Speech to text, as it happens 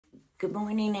Good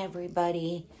morning,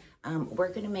 everybody.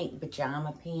 We're gonna make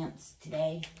pajama pants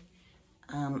today.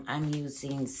 I'm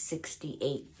using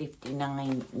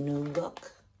 6859 New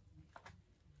Look.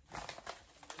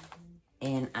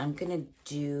 And I'm gonna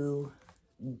do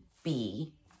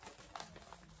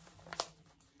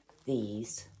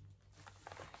these,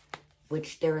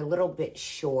 which they're a little bit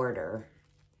shorter.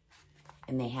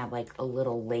 And they have like a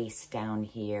little lace down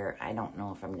here. I don't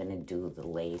know if I'm gonna do the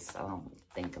lace. I'll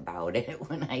think about it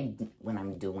when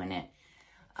I'm doing it.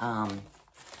 I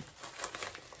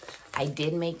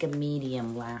did make a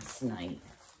medium last night.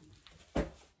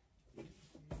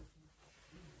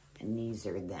 And these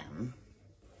are them.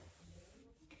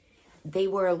 They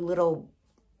were a little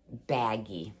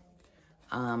baggy.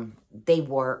 They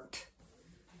worked.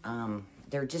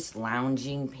 They're just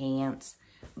lounging pants,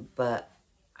 but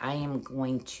I am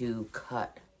going to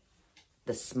cut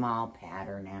the small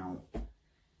pattern out.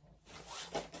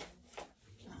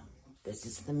 This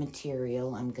is the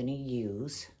material I'm going to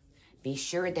use. Be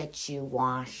sure that you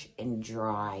wash and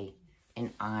dry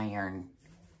and iron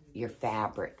your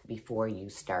fabric before you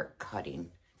start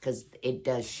cutting, because it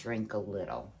does shrink a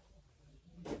little.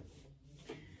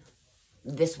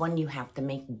 This one you have to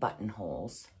make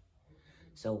buttonholes.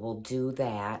 So we'll do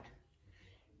that.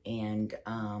 And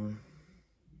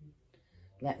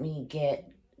let me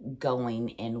get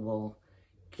going and we'll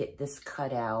get this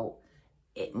cut out.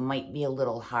 It might be a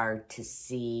little hard to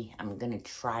see. I'm gonna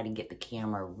try to get the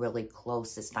camera really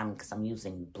close this time because I'm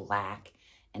using black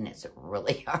and it's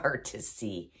really hard to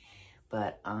see.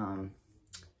 But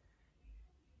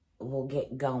we'll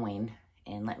get going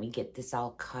and let me get this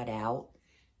all cut out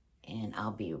and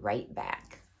I'll be right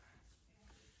back.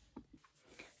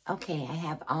 Okay, I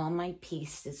have all my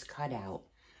pieces cut out.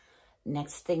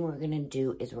 Next thing we're gonna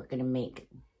do is we're gonna make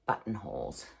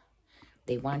buttonholes.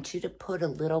 They want you to put a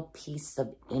little piece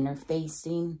of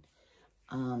interfacing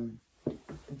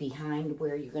behind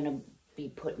where you're gonna be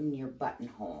putting your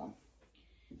buttonhole.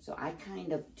 So I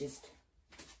kind of just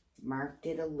marked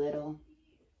it a little.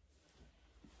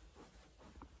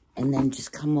 And then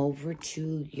just come over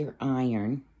to your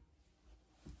iron.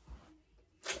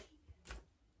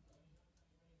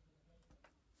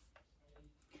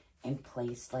 And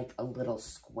place like a little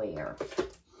square.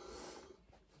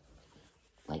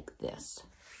 Like this.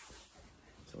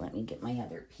 So let me get my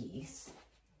other piece.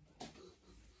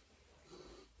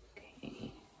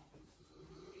 Okay.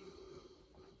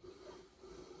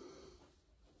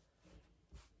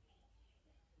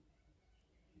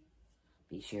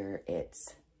 Be sure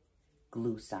it's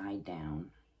glue side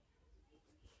down.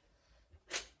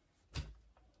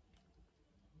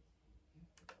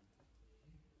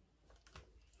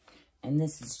 And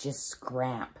this is just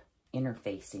scrap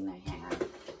interfacing I have.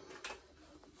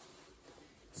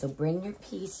 So bring your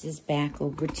pieces back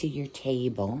over to your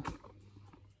table.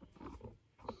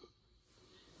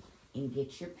 And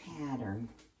get your pattern.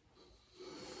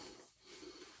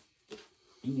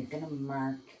 And you're going to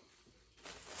mark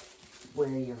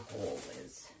where your hole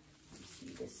is. Let's see,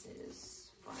 this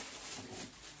is front. Okay.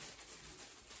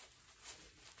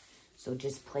 So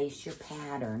just place your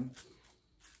pattern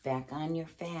back on your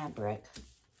fabric.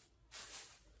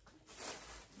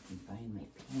 And find my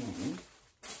pen.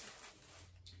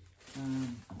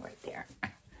 Oh, right there.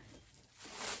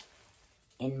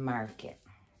 And mark it.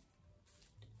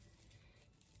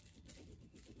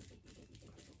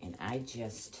 And I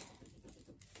just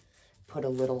put a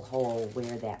little hole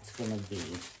where that's going to be.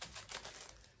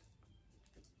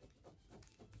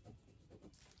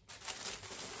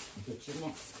 Get your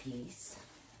next piece.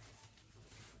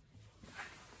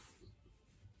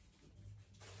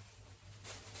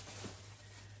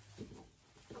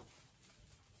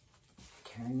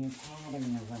 Turn your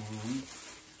pattern around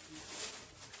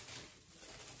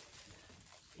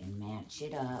and match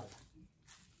it up.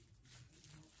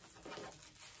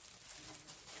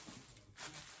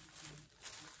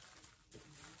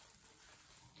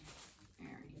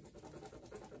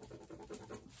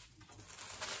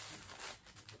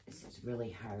 This is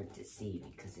really hard to see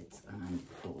because it's on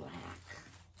black.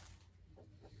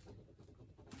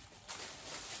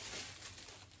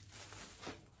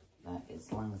 But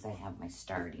as long as I have my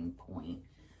starting point,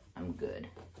 I'm good.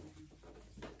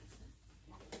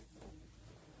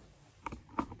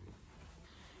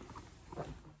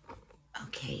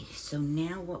 Okay, so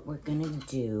now what we're gonna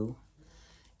do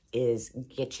is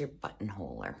get your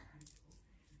buttonholer.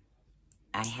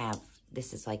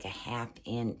 This is like a 1/2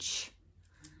 inch,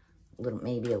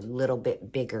 maybe a little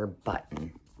bit bigger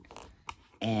button.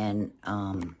 And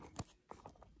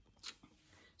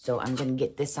so I'm gonna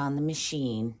get this on the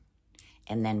machine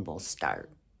and then we'll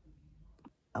start.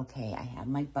 Okay, I have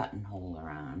my buttonholer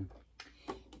on.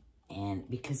 And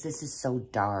because this is so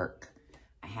dark,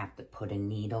 I have to put a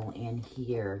needle in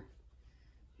here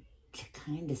to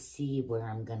kind of see where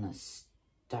I'm gonna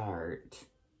start.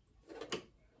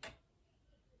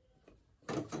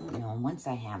 You know, and once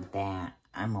I have that,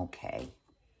 I'm okay.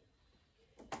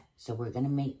 So we're gonna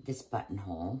make this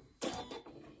buttonhole.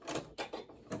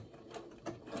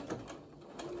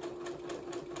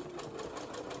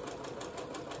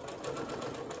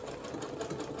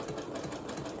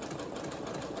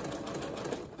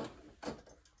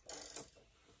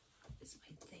 Is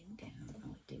my thing down?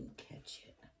 Oh, it didn't catch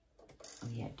it. Oh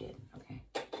yeah, it did, okay.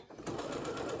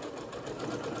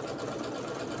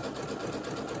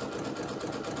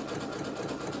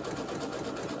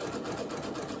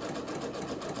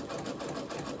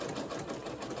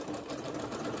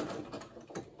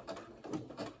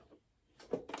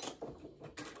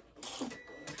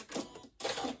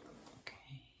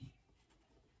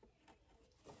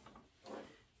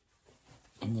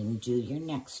 And then do your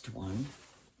next one.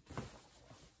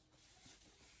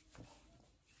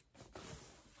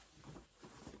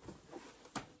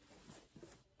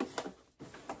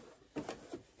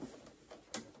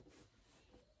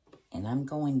 And I'm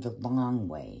going the long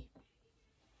way,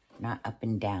 not up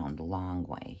and down, the long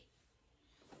way.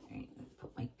 All right,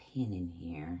 put my pin in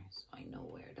here so I know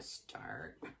where to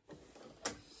start.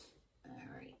 All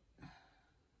right.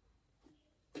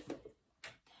 Put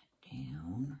that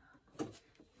down.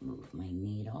 Move my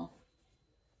needle.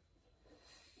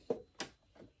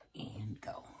 And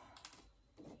go.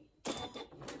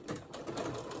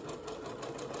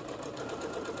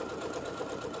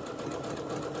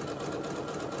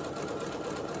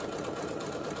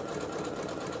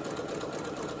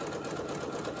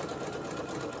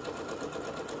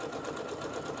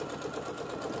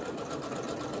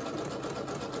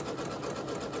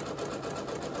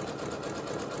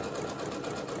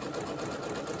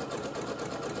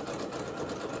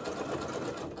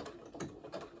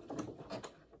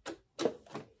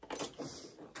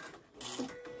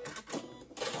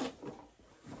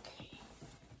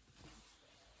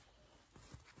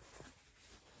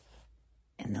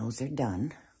 And those are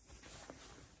done.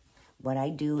 What I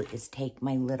do is take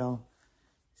my little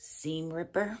seam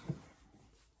ripper.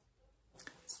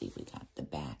 Let's see, we got the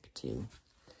back too.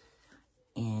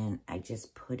 And I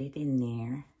just put it in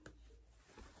there.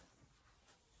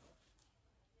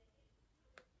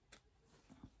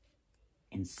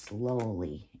 And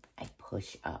slowly I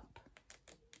push up.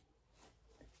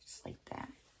 Just like that.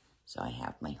 So I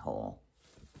have my hole.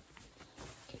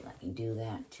 Okay, let me do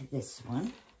that to this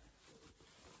one.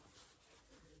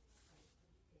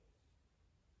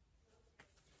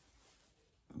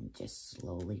 And just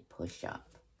slowly push up.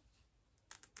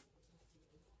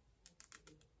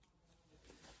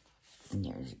 And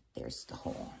there's the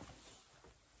hole.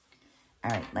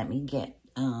 All right, let me get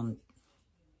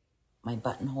my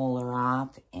buttonholer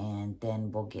off, and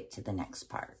then we'll get to the next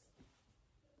part.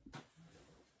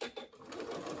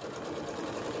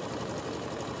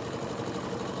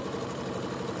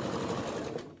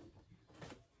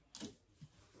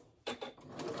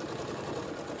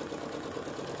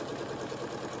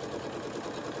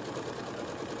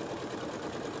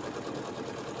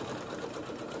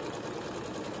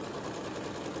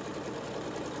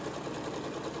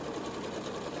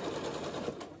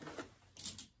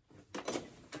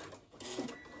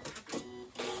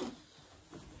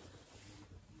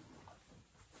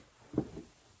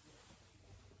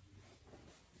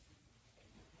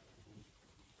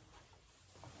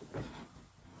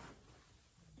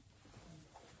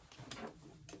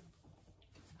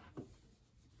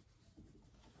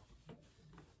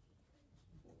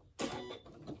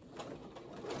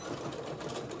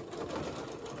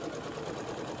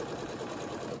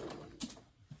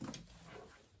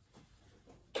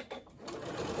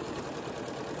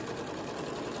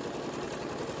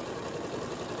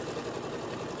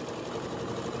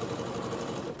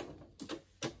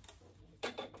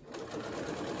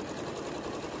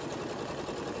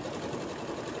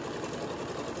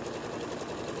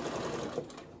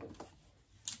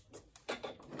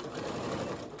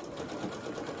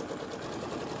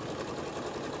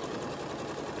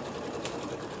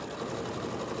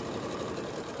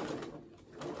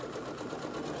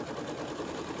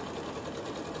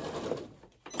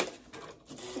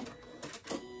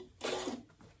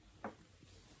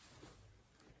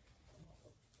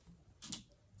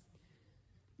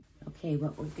 Okay,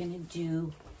 what we're gonna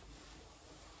do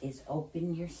is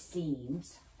open your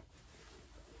seams.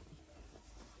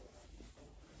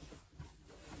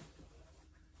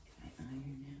 Can I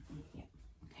iron that? Yeah,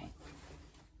 okay.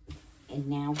 And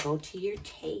now go to your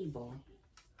table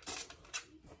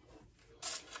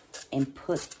and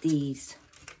put these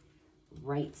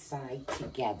right side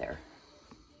together.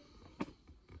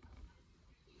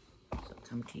 So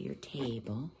come to your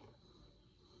table.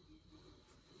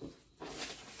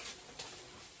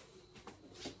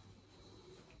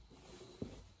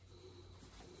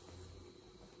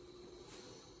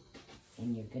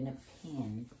 And you're gonna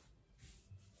pin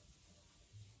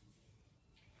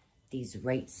these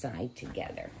right side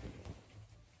together.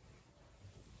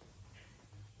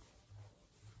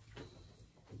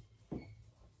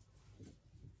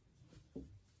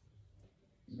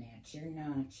 Match your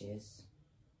notches.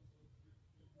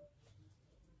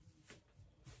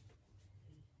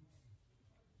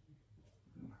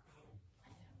 I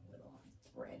have a little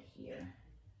thread here.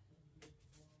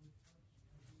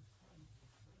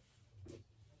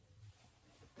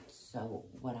 So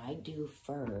what I do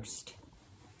first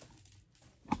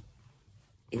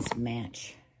is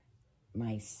match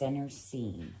my center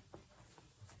seam.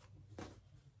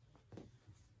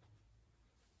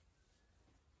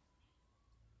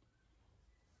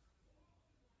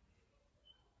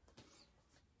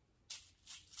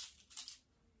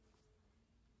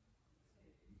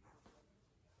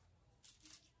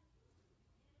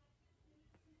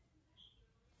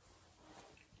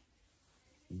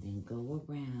 And then go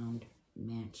around,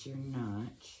 match your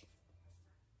notch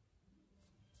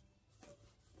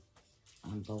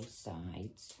on both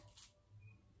sides.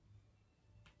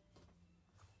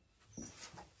 This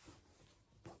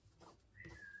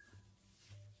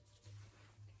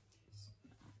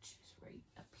notch is right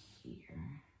up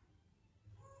here.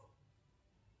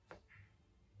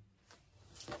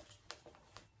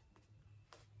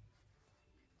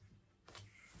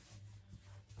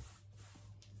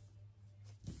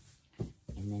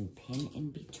 And then pin in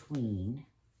between.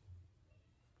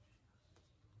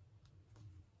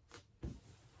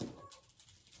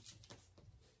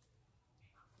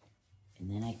 And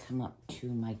then I come up to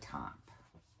my top.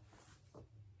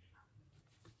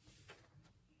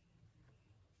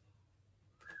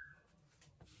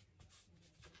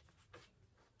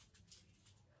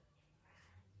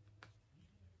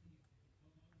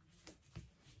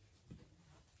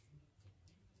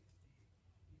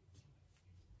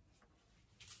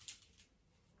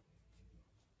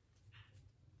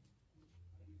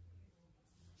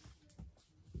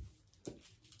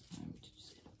 I'm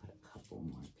just going to put a couple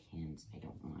more pins. I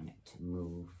don't want it to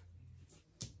move.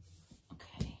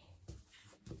 Okay.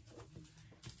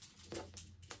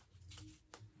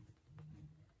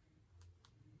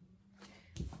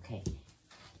 Okay.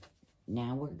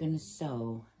 Now we're going to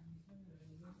sew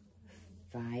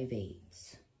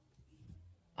 5/8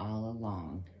 all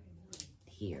along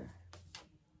here.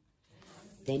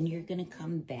 Then you're going to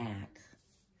come back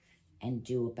and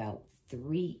do about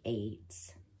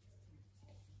 3/8.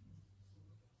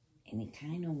 And you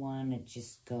kind of want to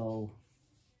just go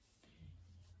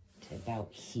to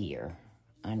about here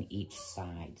on each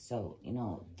side. So, you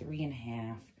know,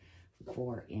 3.5,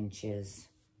 4 inches.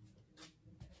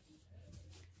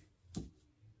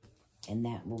 And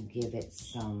that will give it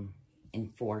some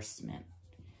enforcement.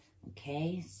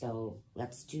 Okay, so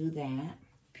let's do that.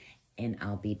 And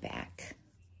I'll be back.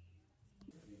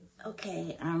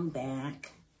 Okay, I'm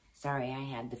back. Sorry, I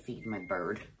had to feed my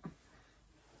bird.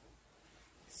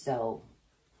 So,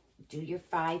 do your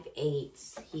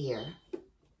 5/8 here.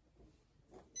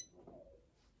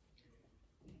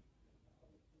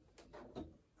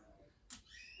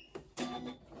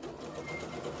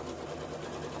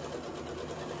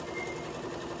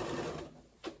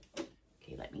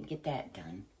 Okay, let me get that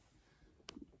done.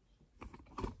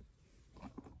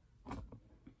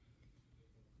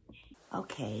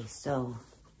 Okay, so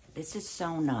this is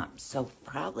sewn up, so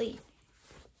probably,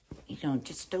 you know,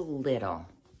 just a little.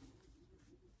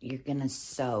 You're gonna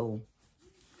sew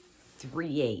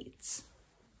 3/8.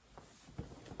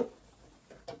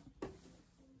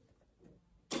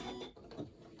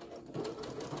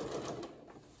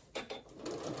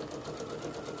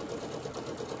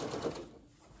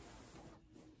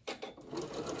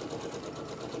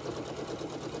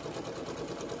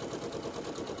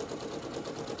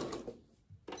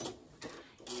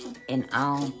 And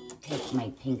I'll take my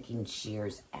pinking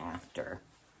shears after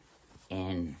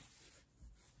and,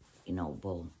 you know,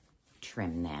 we'll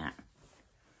trim that.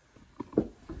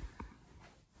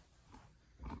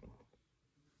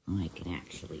 I can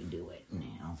actually do it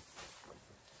now.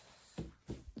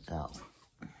 So.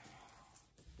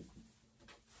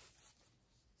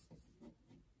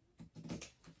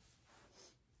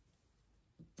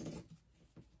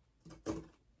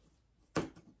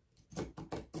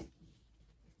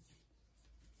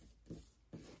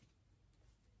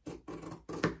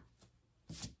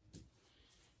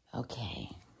 Okay.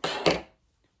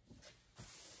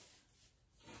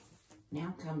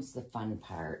 Now comes the fun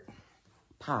part,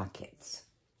 pockets.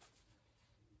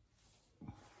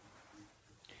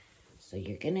 So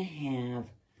you're gonna have,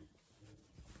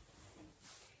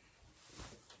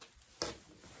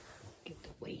 get the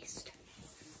waist.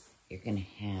 You're gonna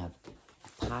have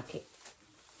a pocket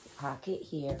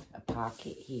here, a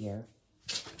pocket here,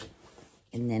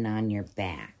 and then on your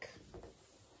back.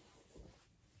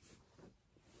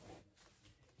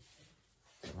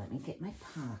 So let me get my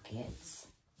pockets.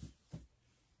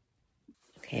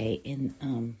 Okay,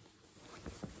 and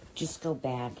just go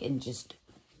back and just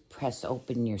press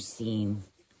open your seam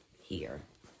here.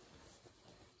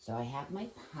 So I have my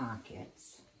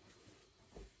pockets.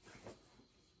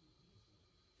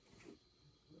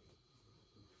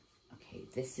 Okay,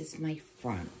 this is my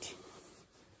front.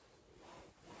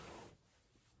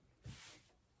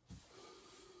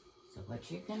 So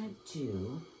what you're gonna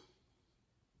do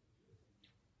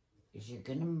is you're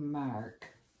gonna mark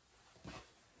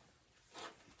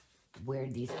where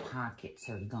these pockets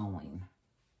are going.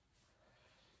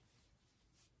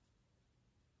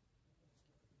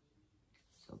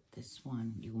 So this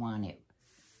one, you want it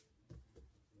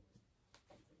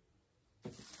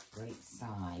right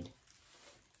side.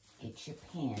 Get your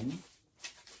pin.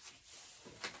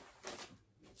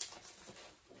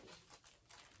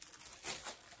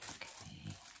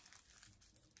 Okay.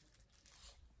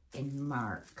 And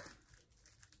mark.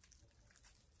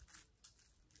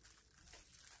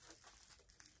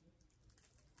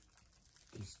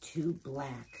 These two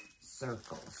black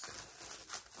circles.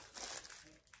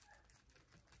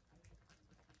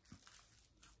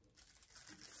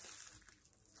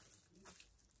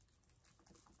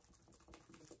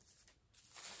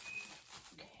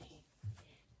 Okay.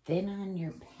 Then on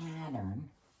your pattern,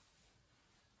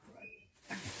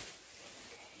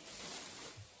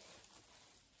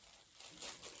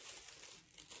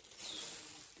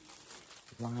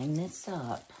 line this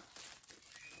up.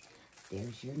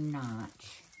 There's your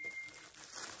notch.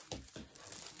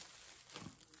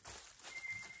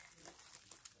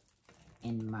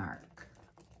 And mark.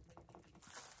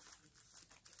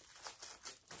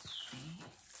 Okay.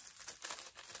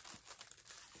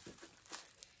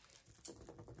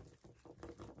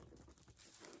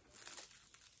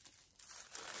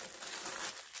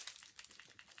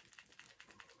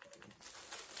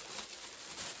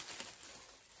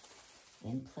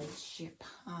 Then place your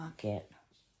pocket,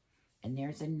 and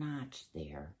there's a notch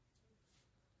there.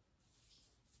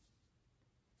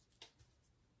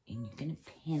 And you're going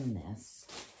to pin this.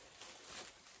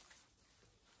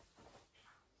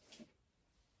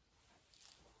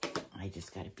 I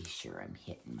just got to be sure I'm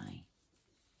hitting my,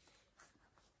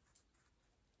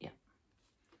 yep.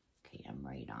 Okay, I'm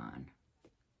right on.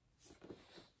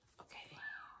 Okay.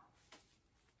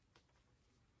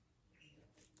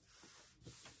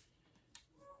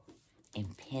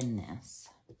 And pin this.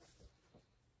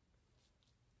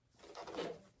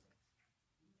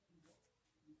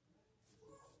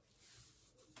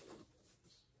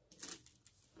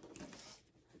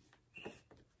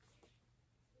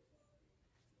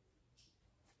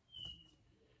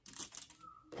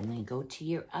 And then go to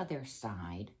your other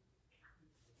side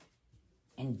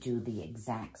and do the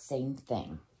exact same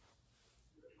thing.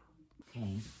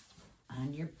 Okay,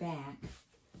 on your back,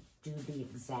 do the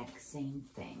exact same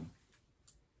thing.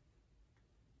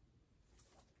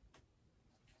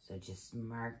 So just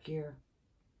mark your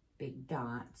big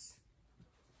dots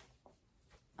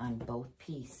on both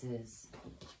pieces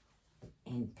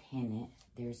and pin it.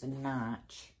 There's a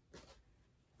notch,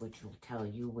 which will tell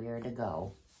you where to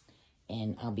go.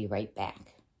 And I'll be right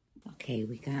back. Okay,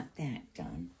 we got that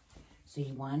done. So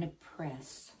you want to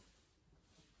press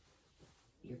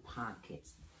your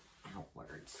pockets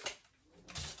outwards.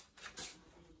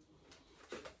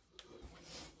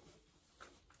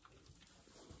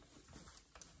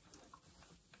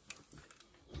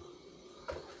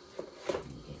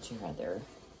 Get your other.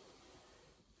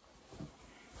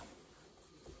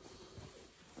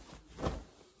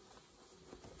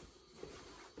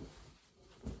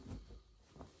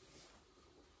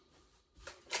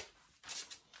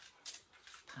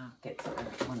 Pockets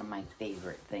are one of my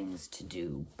favorite things to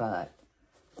do, but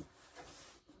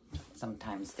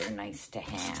sometimes they're nice to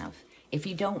have. If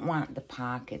you don't want the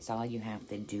pockets, all you have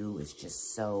to do is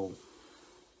just sew,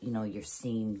 you know, your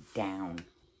seam down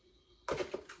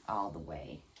all the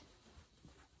way.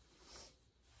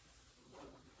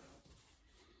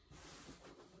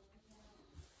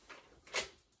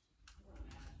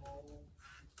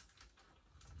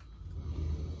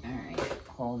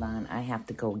 Hold on, I have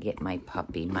to go get my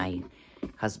puppy. My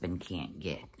husband can't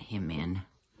get him in.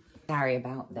 Sorry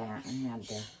about that. I had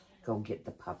to go get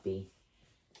the puppy.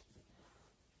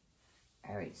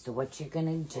 All right, so what you're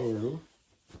gonna do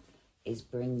is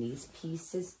bring these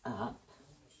pieces up.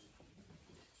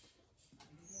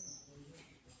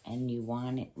 And you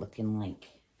want it looking like,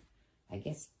 I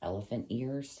guess, elephant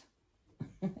ears.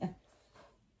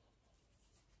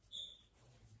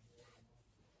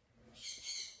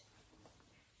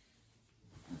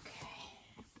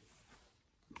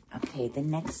 Okay, the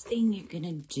next thing you're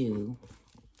gonna do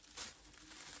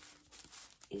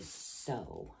is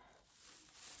sew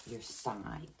your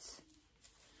sides.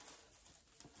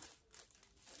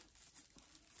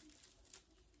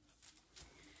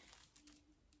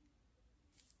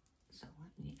 So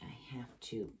I have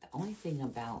to, the only thing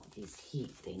about these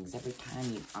heat things, every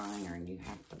time you iron, you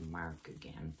have to mark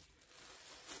again.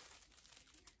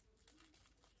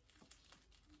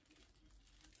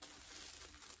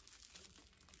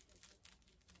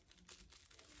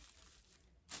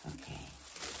 Okay.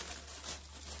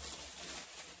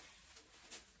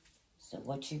 So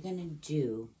what you're gonna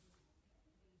do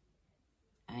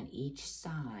on each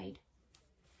side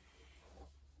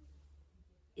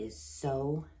is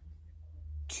sew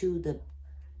to the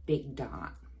big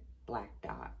dot, black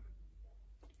dot,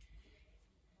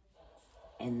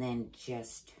 and then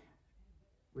just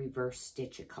reverse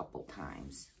stitch a couple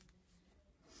times.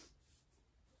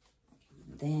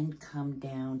 Then come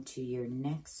down to your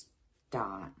next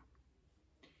dot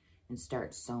and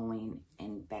start sewing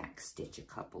and back stitch a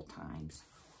couple times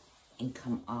and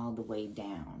come all the way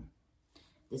down.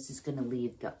 This is going to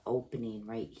leave the opening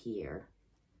right here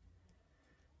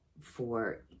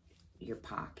for your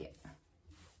pocket.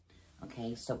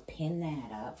 Okay, so pin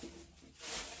that up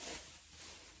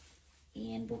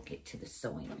and we'll get to the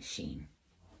sewing machine.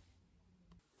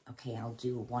 Okay, I'll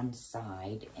do one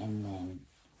side and then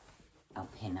I'll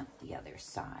pin up the other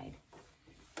side.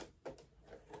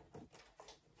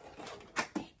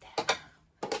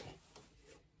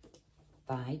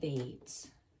 5/8.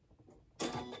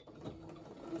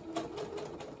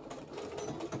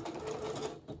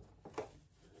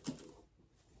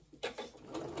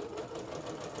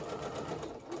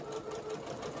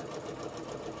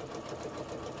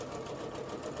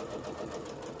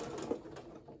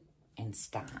 And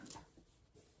stop.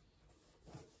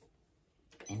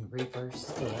 And reverse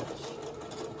stitch.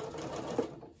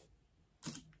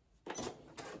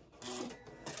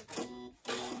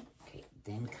 Okay,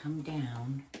 then come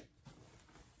down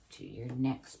to your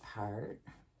next part,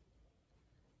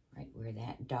 right where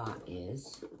that dot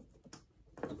is,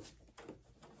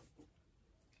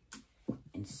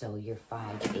 and sew your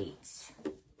 5/8.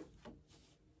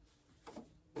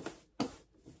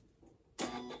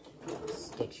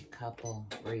 Stitch a couple,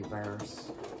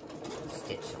 reverse,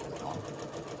 stitch a little.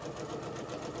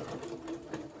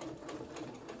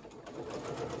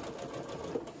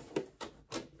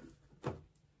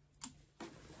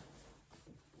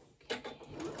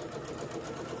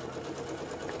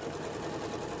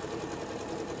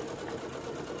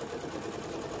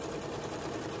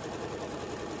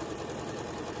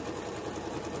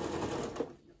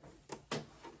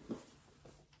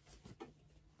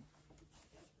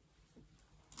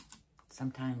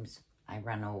 Sometimes I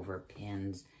run over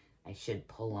pins. I should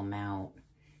pull them out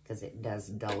because it does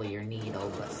dull your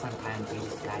needle, but sometimes you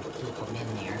just got to keep them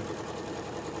in there.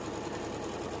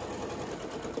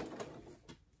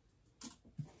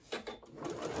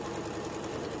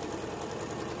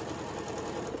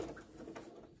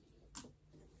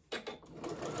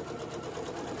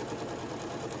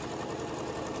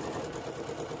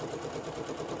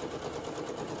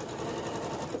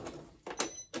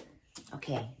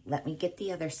 Okay, let me get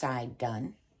the other side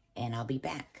done and I'll be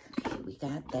back. Okay, we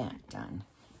got that done.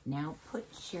 Now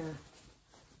put your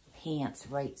pants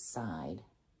right side.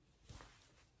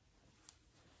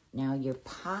 Now your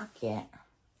pocket,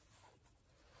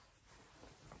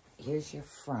 here's your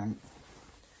front.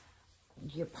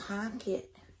 Your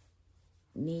pocket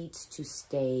needs to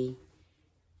stay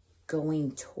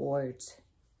going towards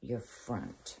your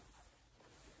front.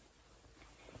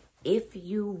 If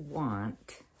you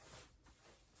want,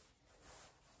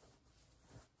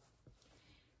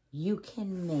 you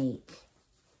can make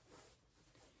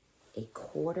a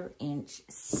 1/4 inch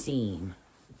seam,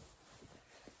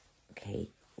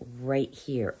 okay, right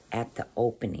here at the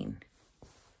opening.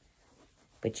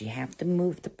 But you have to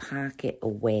move the pocket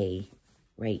away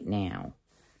right now.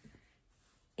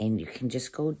 And you can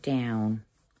just go down,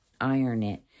 iron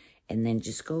it, and then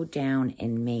just go down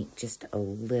and make just a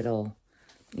little,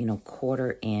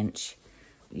 1/4 inch.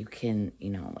 You can,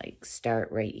 like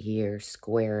start right here,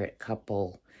 square it,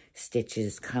 couple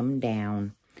stitches, come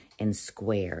down, and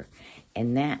square.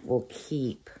 And that will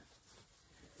keep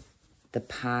the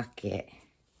pocket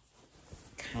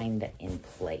kind of in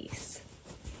place.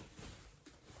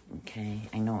 Okay,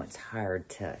 I know it's hard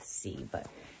to see, but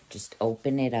just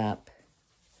open it up,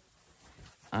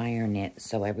 iron it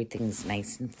so everything's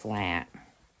nice and flat,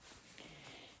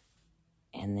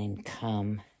 and then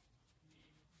come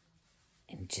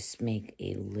and just make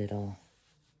a little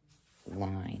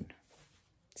line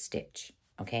stitch.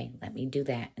 Okay, let me do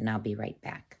that and I'll be right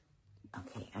back.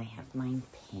 Okay, I have mine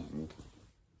pinned.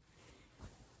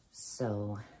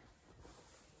 So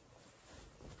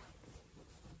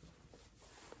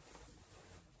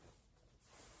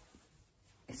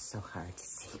it's so hard to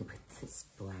see with this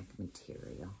black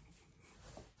material.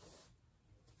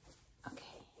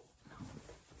 Okay,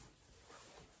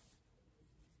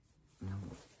 no.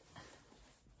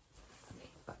 Okay,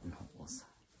 buttonholes.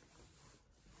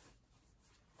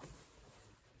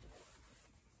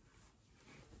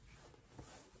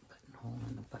 Buttonhole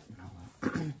and a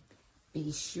buttonhole.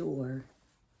 Be sure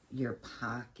your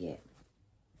pocket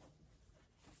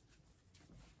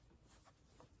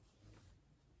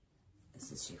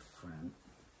this is your front.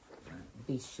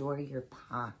 Be sure your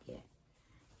pocket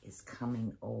is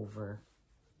coming over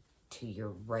to your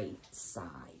right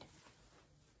side.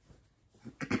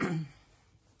 Let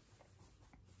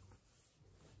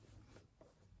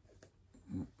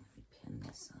me pin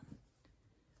this on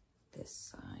this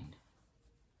side.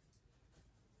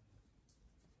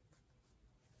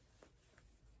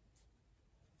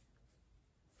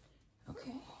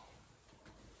 Okay.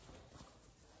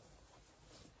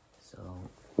 So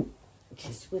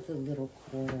just with a little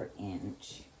 1/4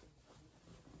 inch.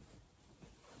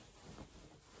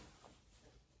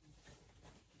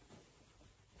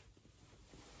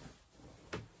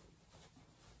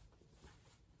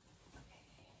 Okay.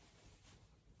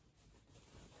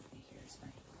 Here's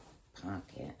my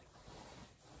pocket.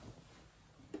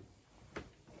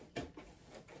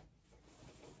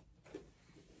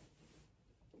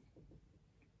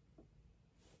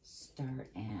 Start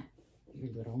at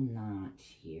your little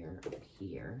notch here, up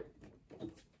here.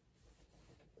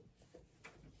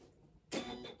 Back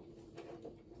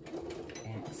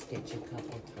stitch a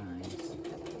couple times.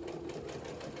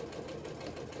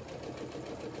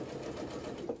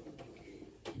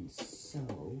 And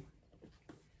sew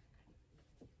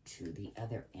to the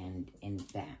other end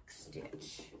and back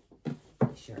stitch.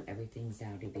 Make sure everything's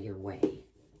out of your way.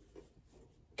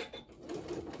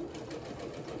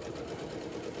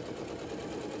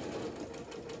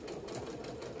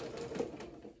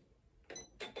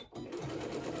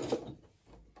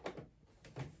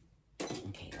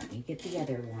 Get the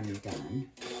other one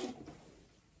done.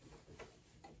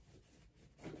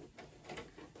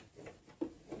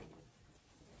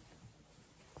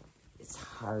 It's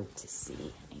hard to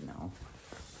see, I know,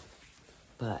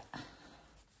 but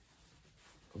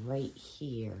right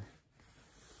here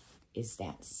is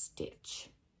that stitch,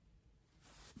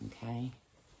 okay?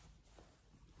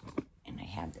 And I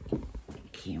have the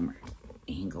camera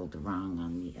angled wrong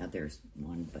on the other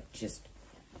one, but just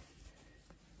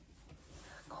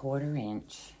 1/4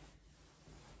 inch.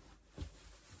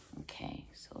 Okay,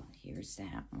 so here's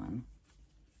that one.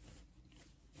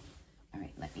 All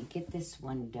right, let me get this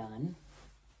one done.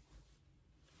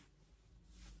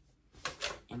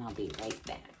 And I'll be right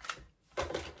back.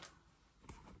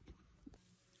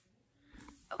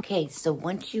 Okay, so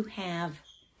once you have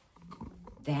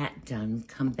that done,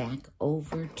 come back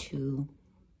over to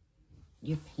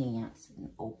your pants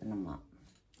and open them up.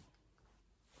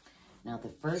 Now, the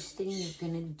first thing you're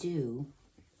going to do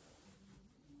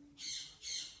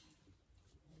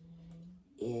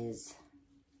is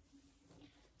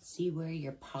see where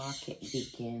your pocket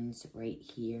begins right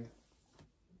here.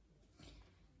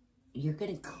 You're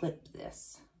going to clip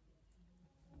this.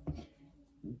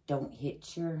 Don't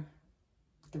hit your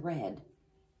thread,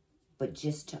 but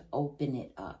just to open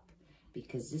it up,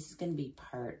 because this is going to be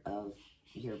part of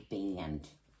your band.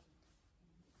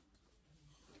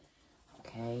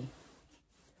 Okay?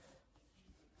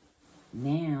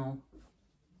 Now,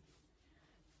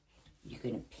 you're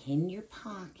going to pin your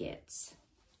pockets,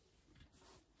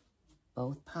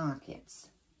 both pockets,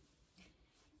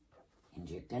 and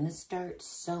you're going to start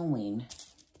sewing.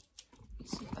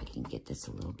 Let's see if I can get this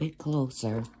a little bit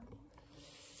closer.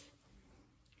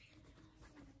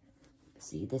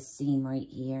 See this seam right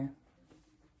here?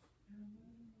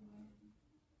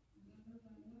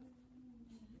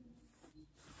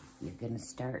 You're going to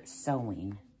start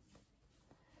sewing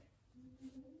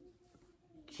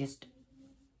just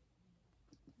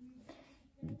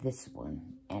this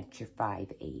one at your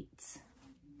 5/8.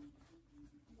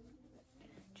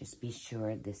 Just be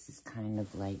sure this is kind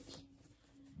of like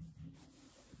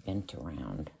bent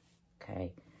around,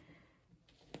 okay?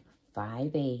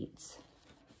 5/8,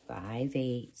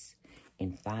 5/8,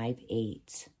 and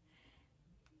 5/8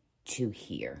 to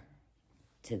here,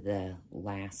 to the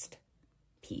last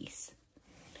piece.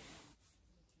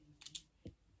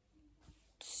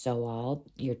 Sew all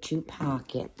your 2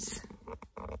 pockets,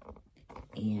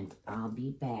 and I'll be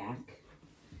back.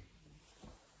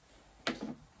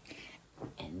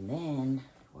 And then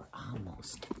we're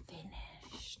almost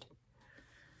finished.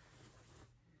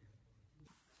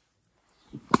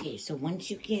 Okay, so once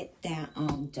you get that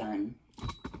all done,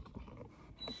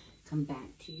 come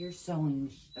back to your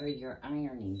sewing or your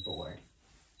ironing board.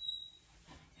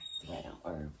 Thread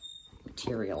or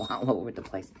material all over the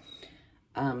place.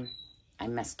 I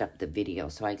messed up the video,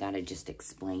 so I gotta just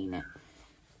explain it.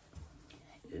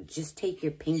 Just take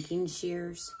your pinking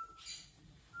shears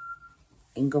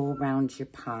and go around your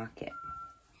pocket.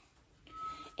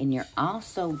 And you're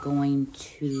also going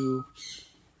to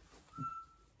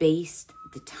baste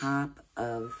the top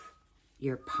of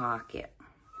your pocket,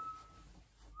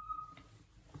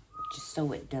 just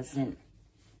so it doesn't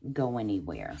go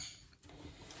anywhere.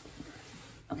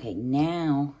 Okay,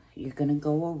 now you're gonna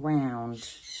go around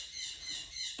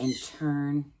and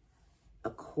turn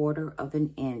 1/4 of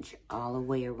an inch all the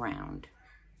way around.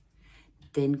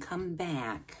 Then come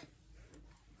back,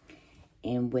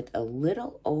 and with a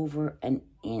little over an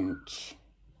inch,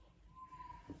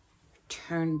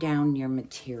 turn down your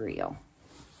material.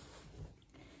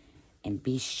 And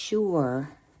be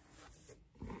sure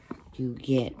you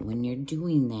get, when you're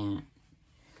doing that,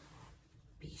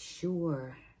 be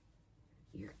sure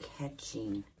you're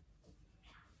catching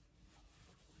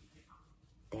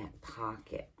that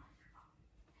pocket.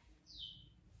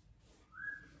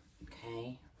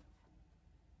 Okay?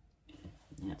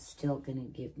 That's still gonna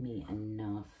give me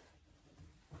enough.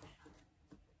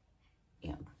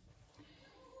 Yeah.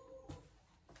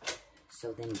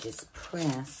 So then just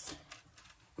press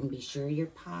and be sure your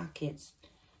pocket's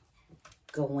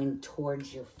going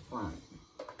towards your front.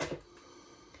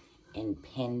 And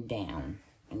pin down.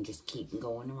 And just keep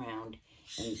going around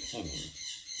and pinning.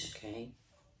 Okay?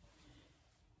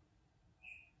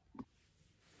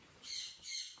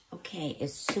 Okay,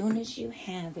 as soon as you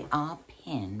have it all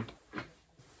pinned,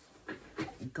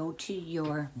 go to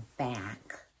your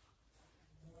back.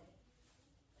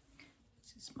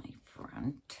 This is my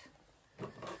front.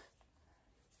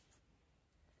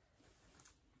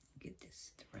 Get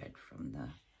this thread from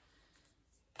the...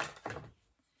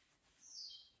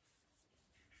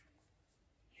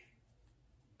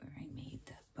 where I made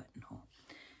the buttonhole.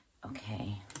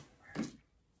 Okay.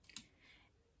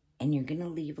 And you're going to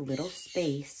leave a little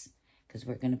space because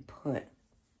we're going to put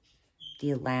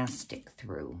the elastic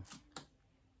through.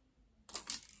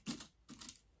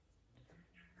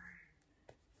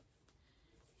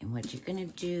 And what you're going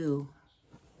to do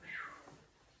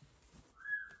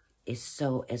is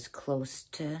sew as close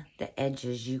to the edge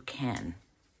as you can.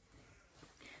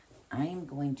 I am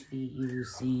going to be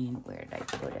using, where did I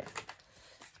put it?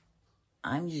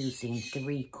 I'm using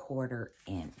 3/4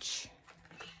 inch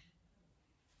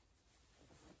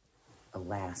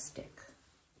elastic.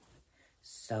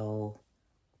 So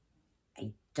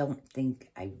I don't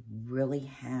think I really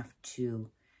have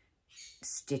to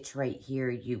stitch right here.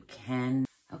 You can.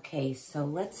 Okay, so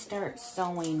let's start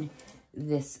sewing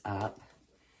this up.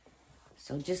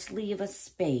 So just leave a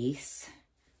space.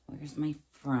 Where's my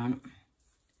front?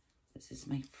 This is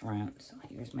my front, so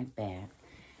here's my back.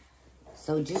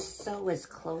 So just sew as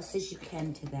close as you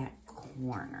can to that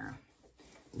corner,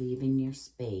 leaving your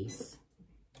space.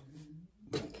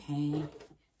 Okay,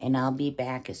 and I'll be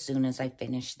back as soon as I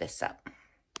finish this up.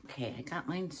 Okay, I got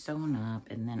mine sewn up,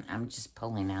 and then I'm just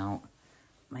pulling out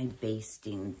my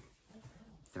basting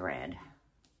thread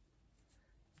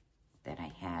that I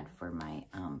had for my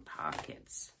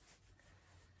pockets.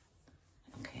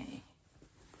 Okay.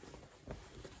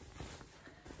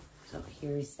 So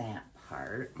here's that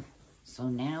part. So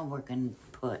now we're going to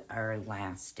put our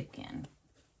elastic in.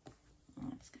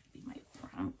 That's going to be my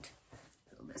front.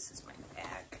 So this is my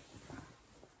back.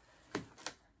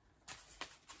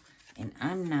 And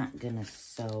I'm not going to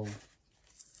sew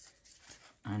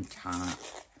on top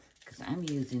because I'm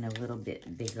using a little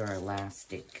bit bigger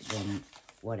elastic than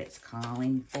what it's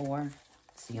calling for.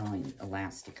 It's the only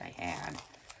elastic I had.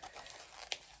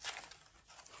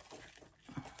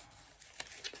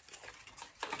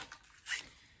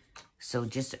 So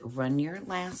just run your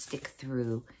elastic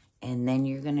through, and then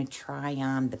you're going to try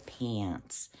on the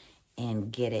pants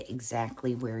and get it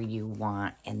exactly where you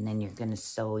want, and then you're going to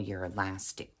sew your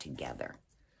elastic together.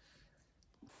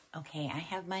 Okay, I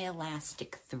have my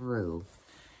elastic through,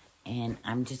 and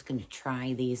I'm just going to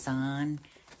try these on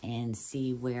and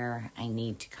see where I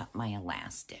need to cut my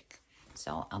elastic.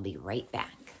 So I'll be right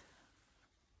back.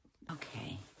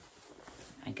 Okay,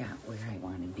 I got where I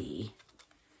want to be.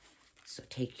 So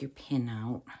take your pin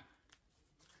out.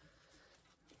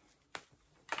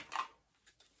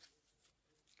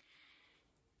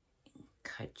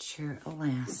 Cut your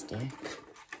elastic.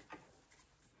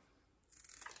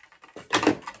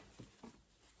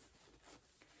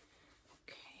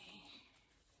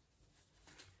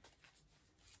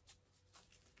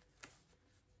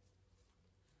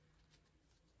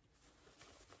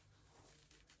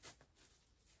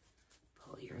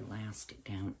 Elastic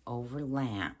down,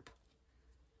 overlap.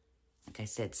 Like I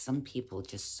said, some people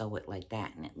just sew it like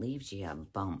that and it leaves you a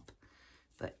bump.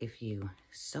 But if you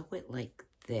sew it like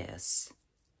this,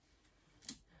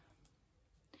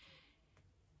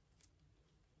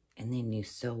 and then you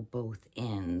sew both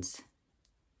ends,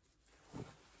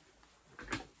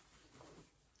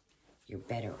 you're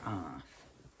better off.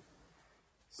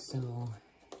 So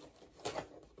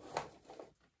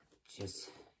just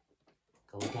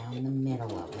go down the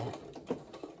middle of it.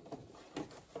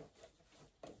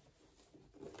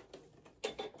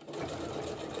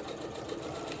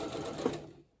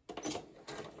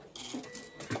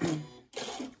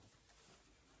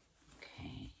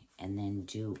 Okay, and then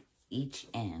do each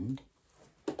end.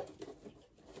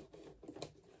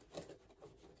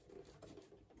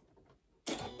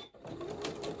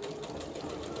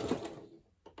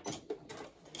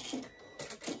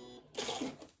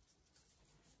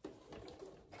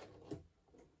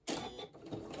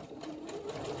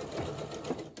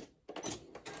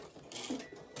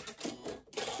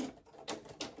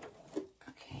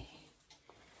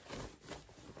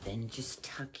 Then just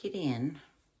tuck it in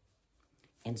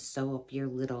and sew up your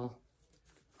little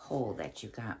hole that you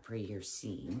got for your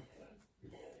seam.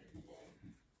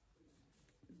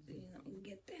 Let me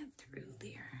get that through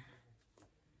there.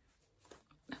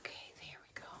 Okay, there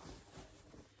we go.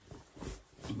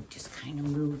 And just kind of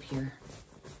move your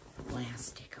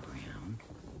elastic around.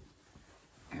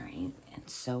 All right, and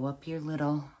sew up your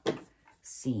little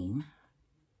seam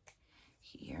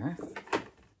here.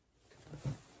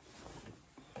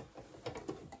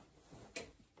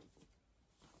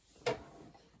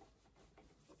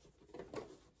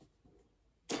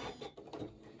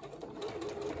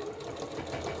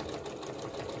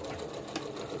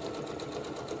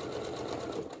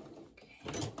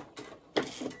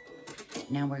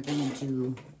 Now we're going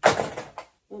to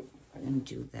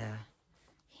do the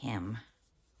hem.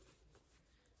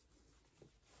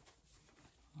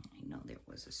 I know there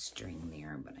was a string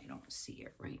there, but I don't see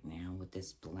it right now with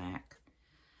this black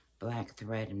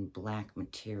thread and black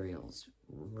materials.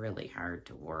 Really hard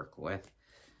to work with.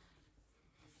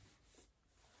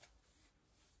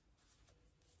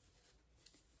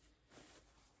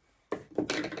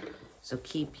 So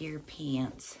keep your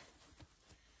pants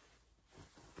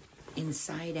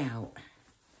inside out,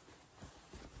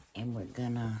 and we're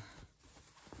gonna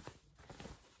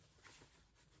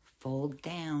fold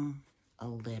down a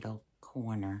little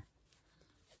corner,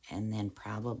 and then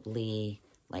probably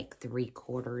like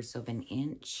 3/4 of an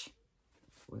inch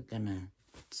we're gonna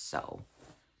sew.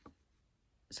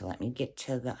 So let me get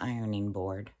to the ironing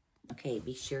board. Okay,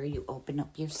 be sure you open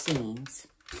up your seams.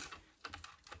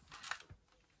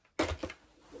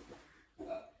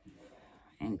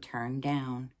 And turn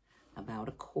down about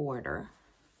 1/4.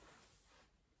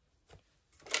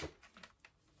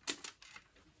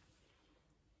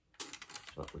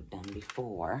 That's what we've done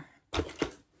before.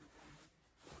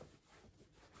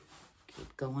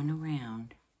 Keep going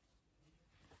around.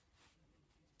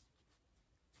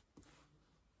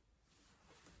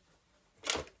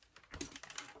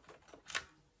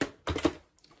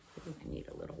 Ooh, I need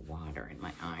a little water in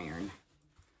my iron.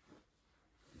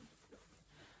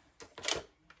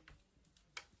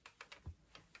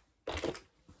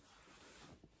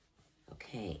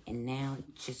 Okay, and now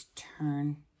just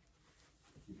turn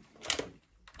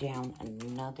down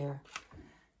another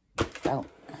about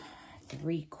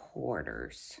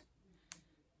 3/4.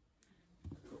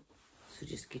 So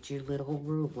just get your little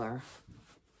ruler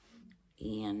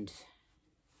and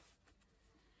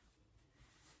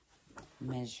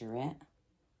measure it.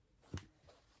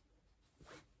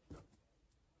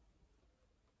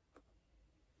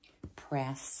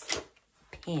 Press,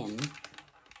 pin,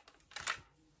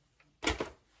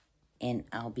 and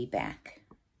I'll be back.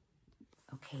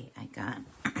 Okay, I got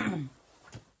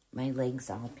my legs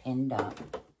all pinned up.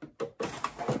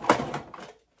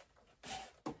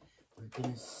 We're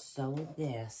gonna sew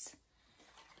this,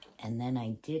 and then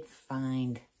I did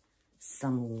find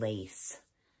some lace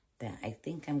that I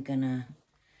think I'm gonna,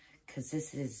 because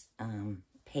this is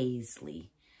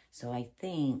paisley, so I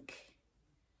think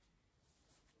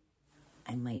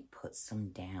I might put some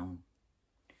down.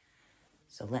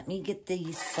 So let me get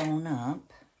these sewn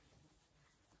up,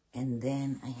 and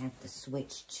then I have to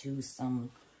switch to some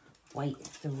white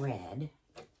thread,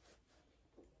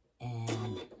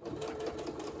 and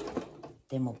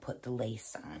then we'll put the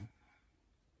lace on.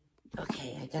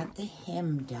 Okay, I got the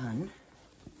hem done.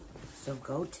 So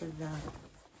go to the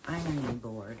ironing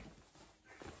board.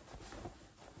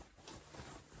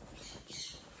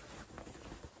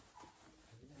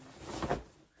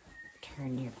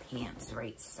 Turn your pants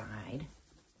right side.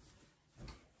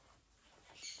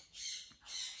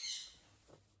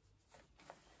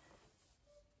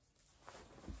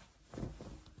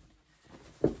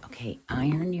 Okay,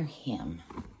 iron your hem.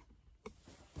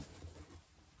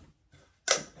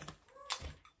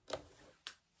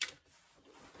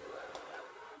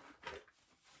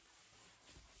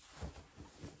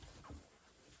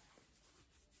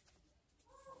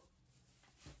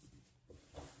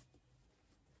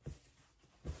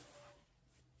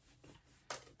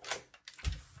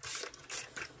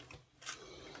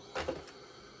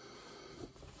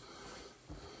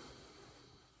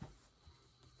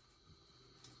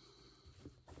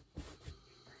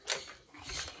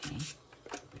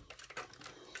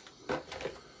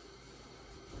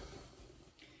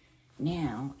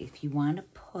 Now, if you want to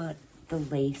put the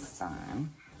lace on,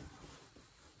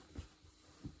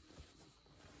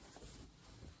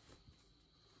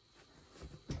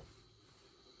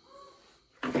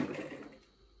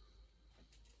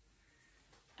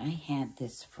 I had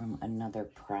this from another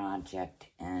project,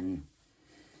 and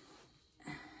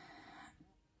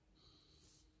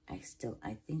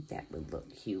I think that would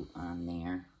look cute on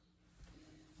there.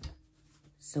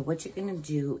 So what you're going to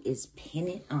do is pin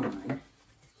it on.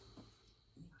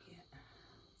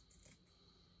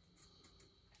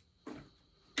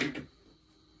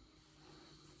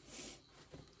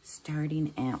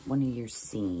 Starting at one of your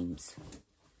seams.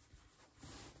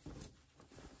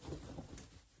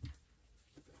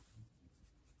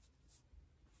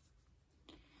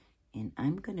 And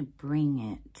I'm going to bring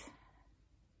it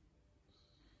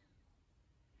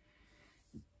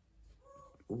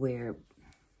where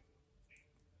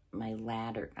my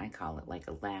ladder, I call it like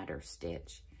a ladder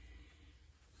stitch.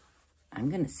 I'm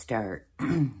going to start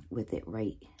with it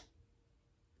right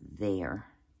there.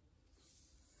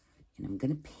 And I'm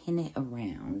going to pin it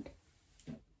around.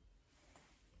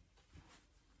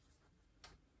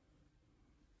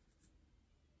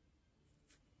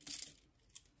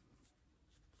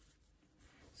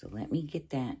 So let me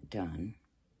get that done.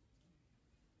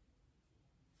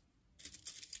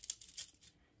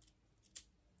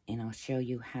 And I'll show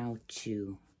you how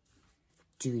to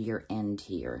do your end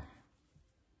here.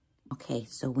 Okay,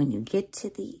 so when you get to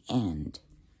the end,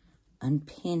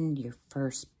 unpin your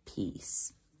first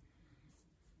piece.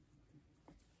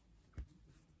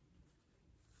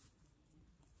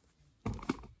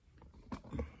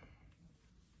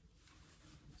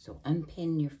 So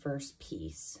unpin your first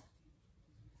piece.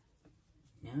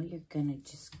 Now you're gonna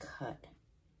just cut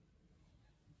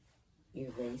your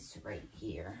lace right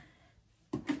here.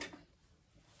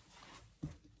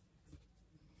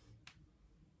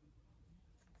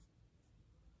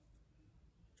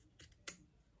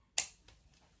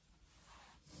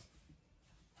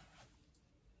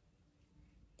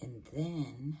 And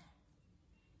then,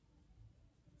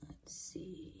 let's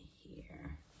see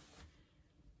here.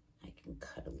 I can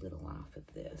cut a little off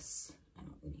of this. I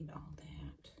don't need all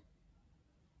that.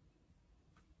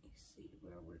 Let me see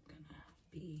where we're gonna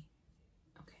be.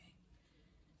 Okay.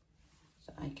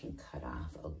 So I can cut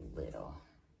off a little.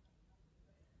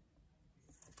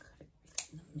 Cut it right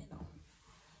in the middle.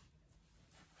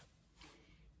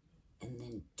 And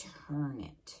then turn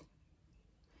it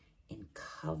and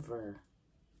cover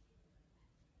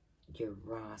your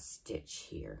raw stitch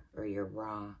here, or your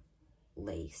raw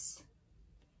lace.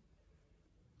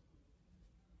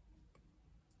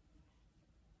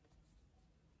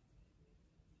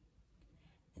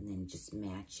 And then just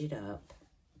match it up.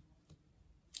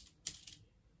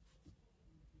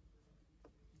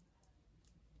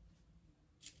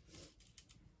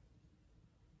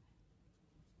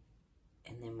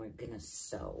 And then we're gonna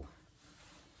sew.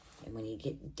 And when you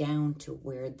get down to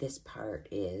where this part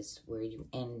is, where you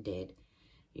ended,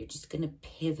 you're just gonna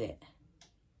pivot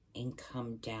and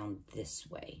come down this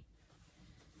way.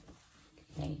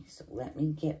 Okay, so let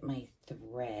me get my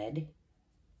thread,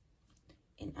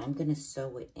 and I'm gonna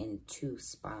sew it in two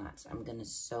spots. I'm gonna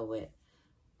sew it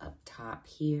up top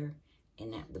here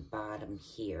and at the bottom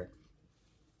here.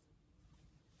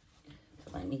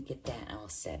 let me get that all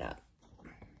set up.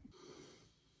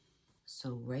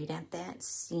 So right at that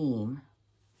seam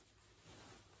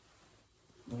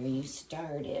where you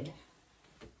started,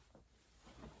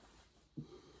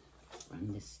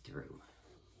 run this through.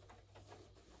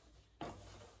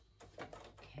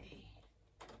 Okay.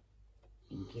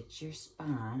 And get your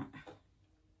spot.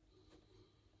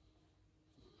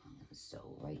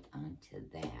 Sew right onto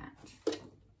that.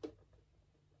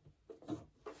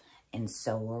 And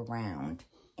sew around,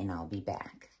 and I'll be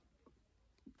back.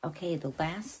 Okay, the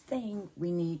last thing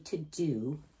we need to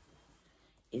do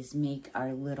is make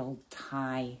our little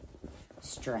tie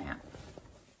strap.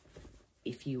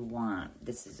 If you want,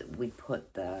 this is, we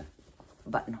put the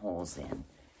buttonholes in.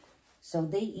 So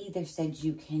they either said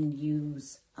you can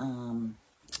use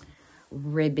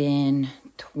ribbon,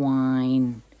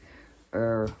 twine,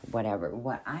 or whatever.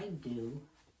 What I do,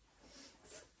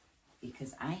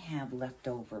 because I have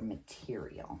leftover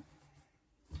material,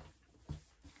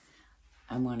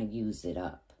 I want to use it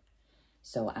up.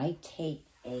 So I take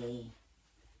a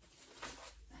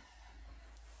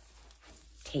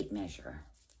tape measure,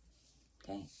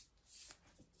 okay?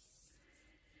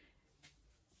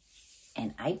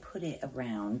 And I put it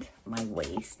around my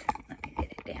waist. Let me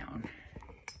get it down.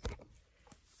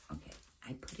 Okay,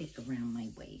 I put it around my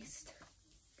waist.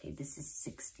 Okay, this is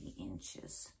 60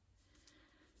 inches.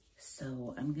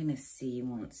 So I'm gonna see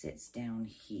once it's down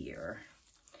here.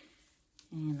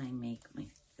 And I make my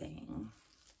thing.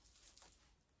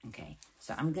 Okay,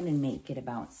 so I'm gonna make it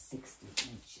about 60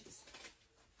 inches.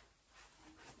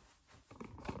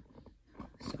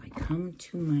 So I come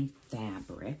to my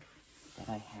fabric that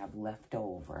I have left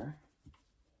over.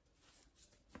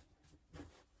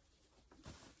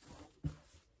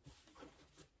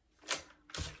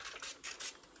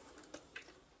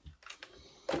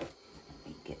 Let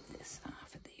me get this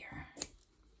off of there.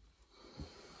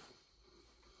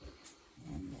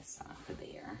 And this off of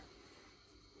there.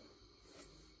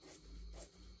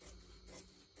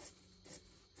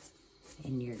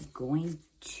 And you're going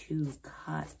to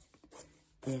cut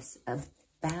this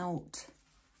about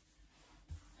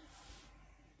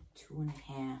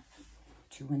 2.5,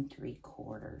 2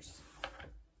 3/4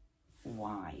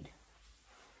 wide.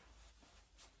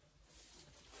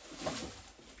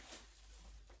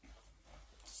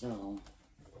 So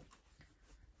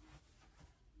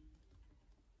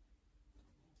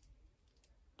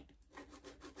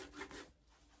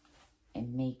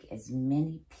and make as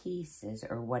many pieces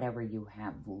or whatever you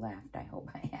have left. I hope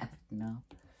I have enough.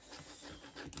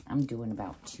 I'm doing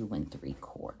about 2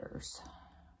 3/4.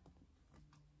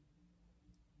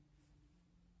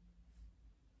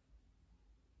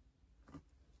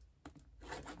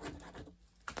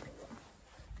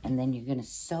 And then you're going to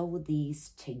sew these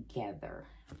together.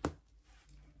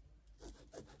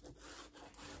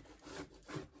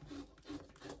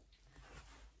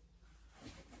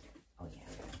 Oh yeah,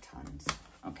 I got tons.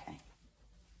 Okay.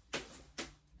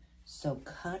 So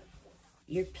cut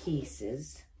your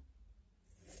pieces.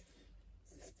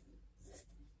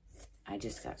 I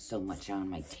just got so much on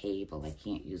my table, I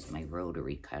can't use my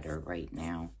rotary cutter right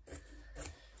now.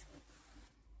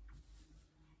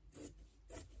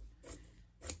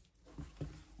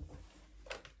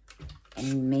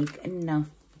 And make enough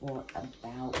for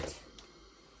about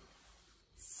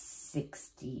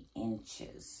 60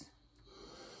 inches.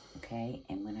 Okay,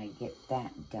 and when I get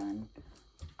that done,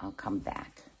 I'll come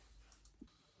back.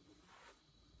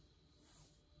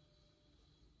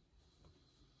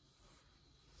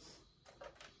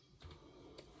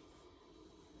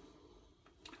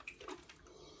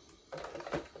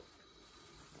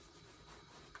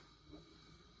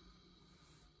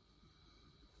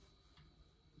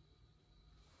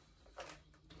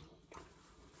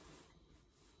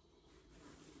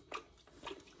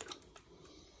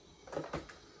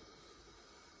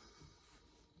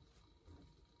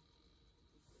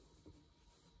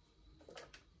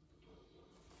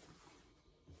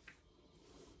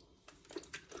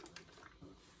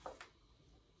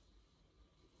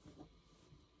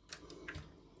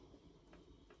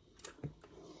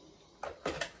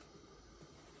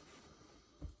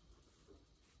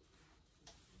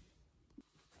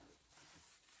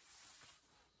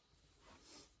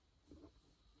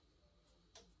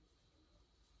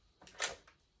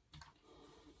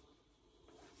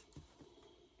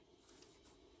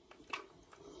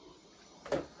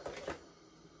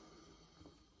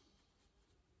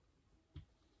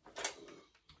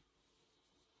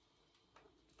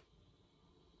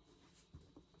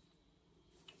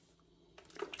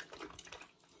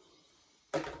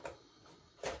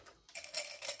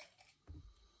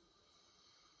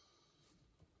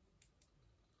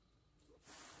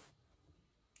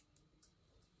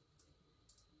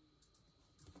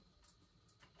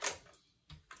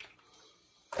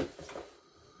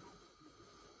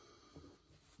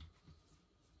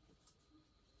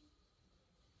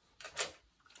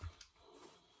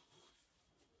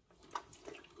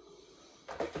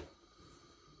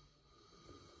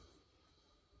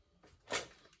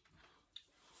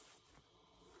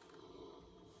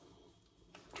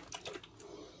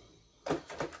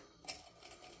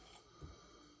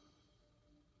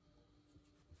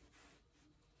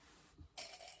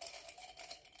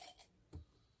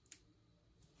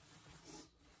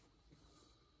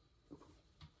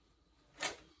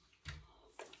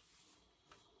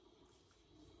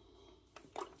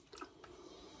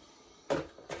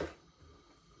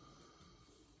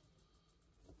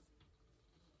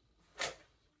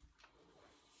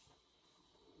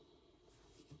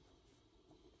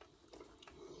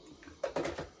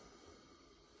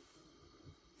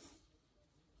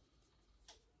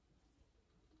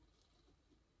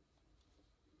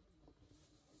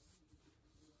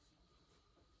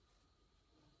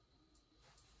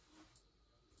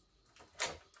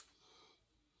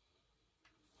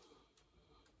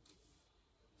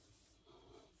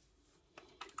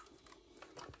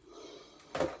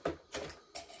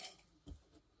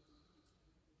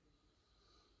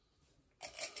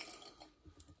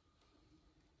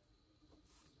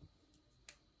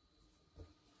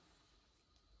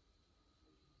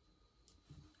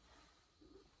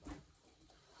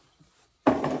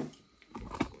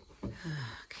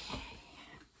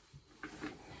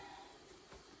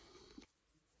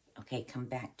 Okay, come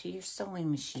back to your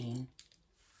sewing machine.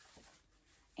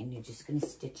 And you're just going to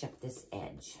stitch up this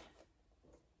edge.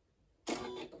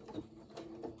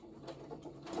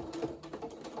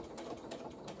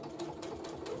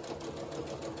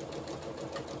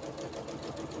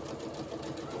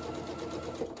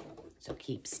 So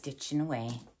keep stitching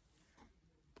away.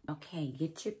 Okay,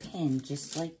 get your pin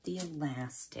just like the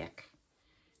elastic.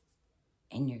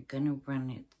 And you're going to run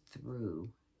it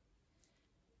through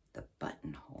the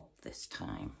buttonhole this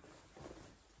time.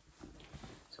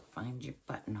 So find your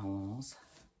buttonholes.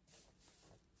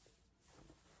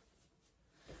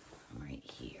 Right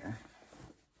here.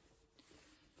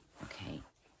 Okay,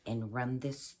 and run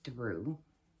this through.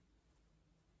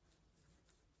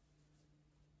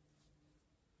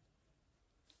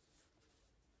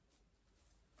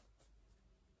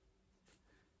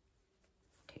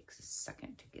 Takes a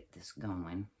second to get this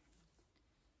going.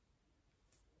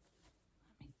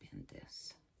 Let me bend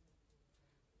this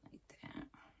like that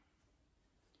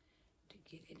to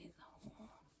get it in the hole.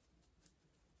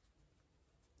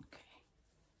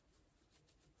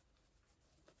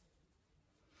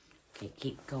 Okay,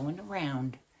 keep going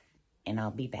around and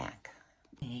I'll be back.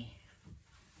 Okay,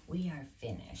 we are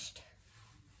finished.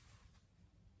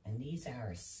 And these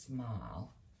are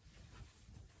small.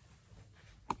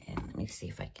 And let me see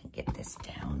if I can get this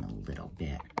down a little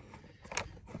bit.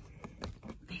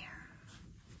 There.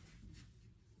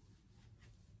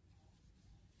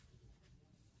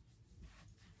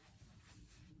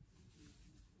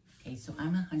 Okay, so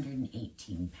I'm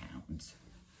 118 pounds.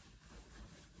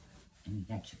 And you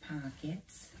got your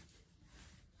pockets.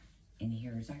 And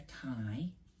here's our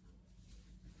tie.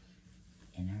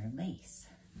 And our lace.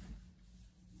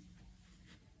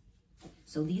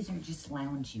 So these are just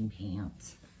lounging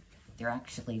pants. They're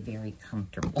actually very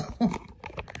comfortable.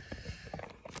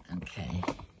 Okay.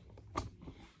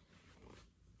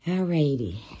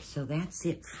 Alrighty, so that's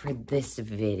it for this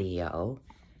video.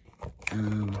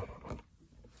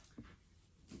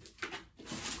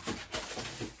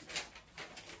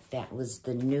 That was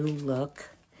the new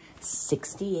look,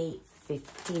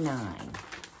 $68.59.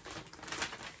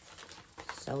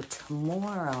 So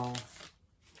tomorrow,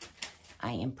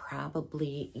 I am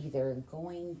probably either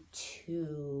going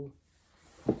to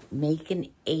make an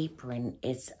apron.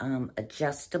 It's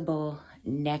adjustable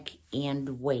neck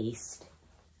and waist.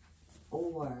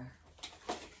 Or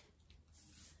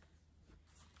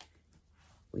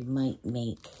we might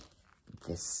make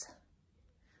this,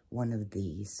 one of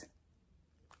these.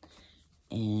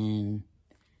 And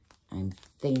I'm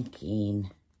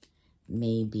thinking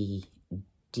maybe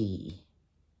D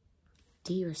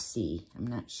or C. I'm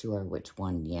not sure which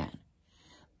one yet.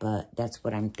 But that's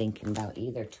what I'm thinking about,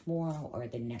 either tomorrow or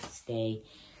the next day.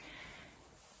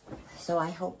 So I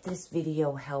hope this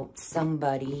video helped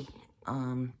somebody.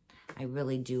 I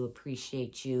really do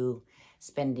appreciate you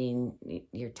spending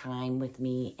your time with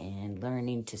me and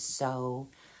learning to sew.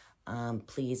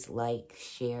 Please like,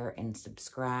 share, and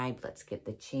subscribe. Let's get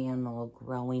the channel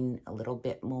growing a little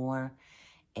bit more.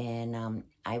 And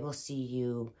I will see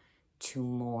you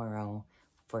tomorrow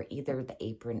for either the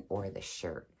apron or the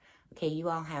shirt. Okay, you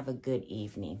all have a good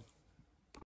evening.